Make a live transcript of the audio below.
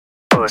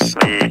Push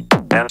me,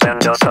 and then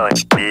just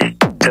touch me,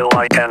 till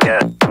I can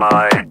get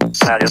my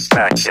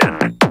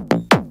satisfaction.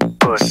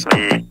 Push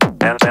me,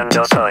 and then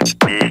just touch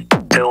me,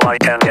 till I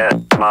can get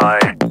my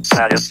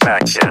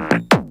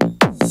satisfaction.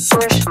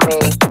 Push me,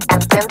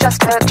 and then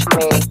just touch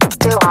me,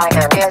 till I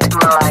can get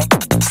my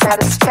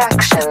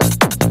satisfaction.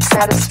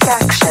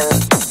 Satisfaction,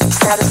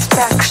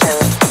 satisfaction,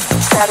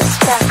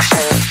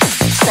 satisfaction,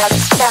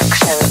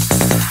 satisfaction.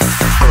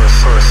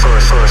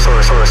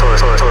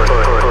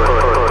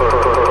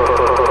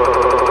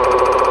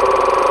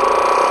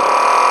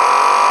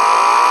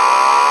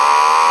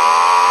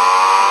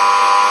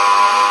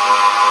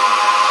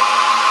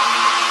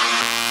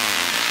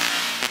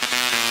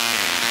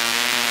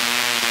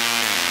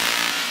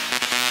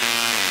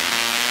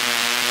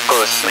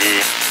 Push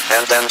me,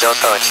 and then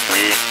just touch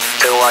me,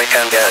 till I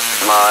can get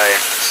my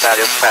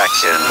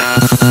satisfaction.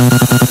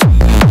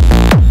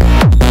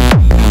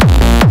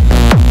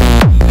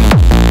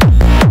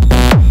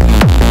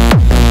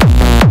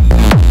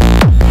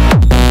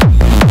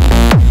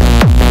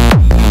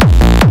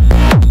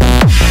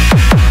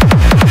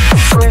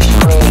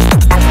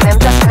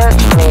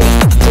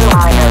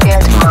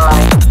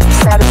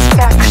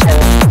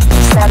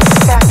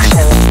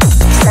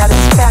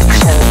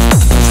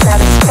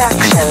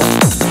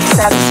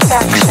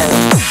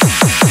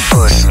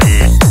 Push me,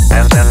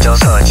 and then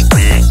just touch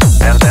me,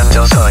 and then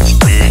just touch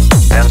me,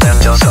 and then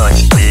just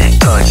touch me,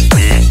 touch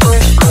me.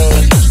 Push me,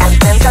 and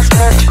then just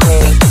touch me,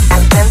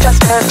 and then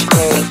just touch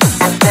me,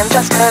 and then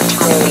just touch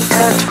me,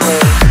 touch me.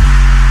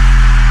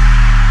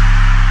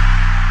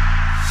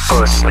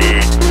 Push me,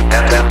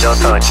 and then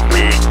just touch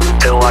me,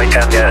 till I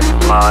can get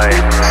my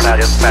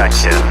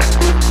satisfaction.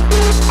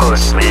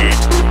 Push me,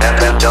 and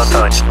then just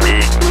touch me,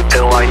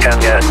 till I can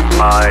get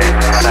my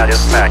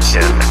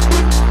satisfaction.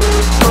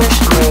 Push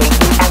me,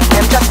 and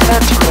then just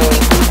touch me,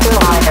 till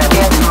I can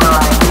get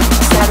my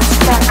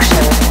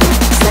satisfaction.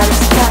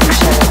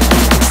 Satisfaction,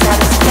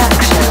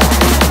 satisfaction,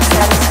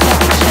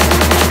 satisfaction,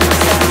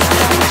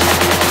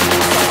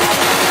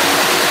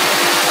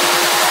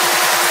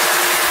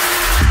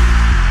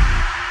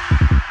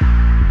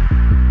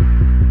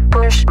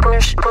 push,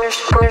 push, push,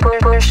 push,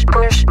 push, push,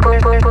 push,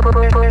 push,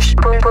 push,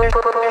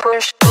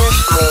 push, push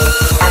me,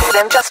 and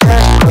then just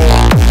touch me,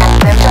 and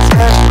then just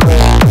touch me,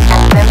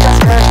 and then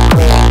just touch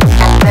me,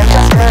 and then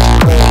just touch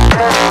me,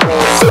 touch me.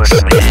 Push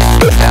me,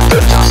 and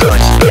then just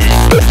touch me,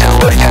 till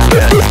I can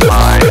get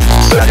my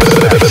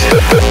satisfaction.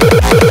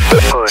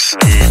 Push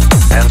me,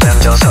 and then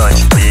just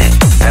touch me,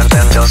 and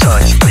then just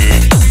touch me,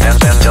 and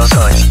then just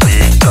touch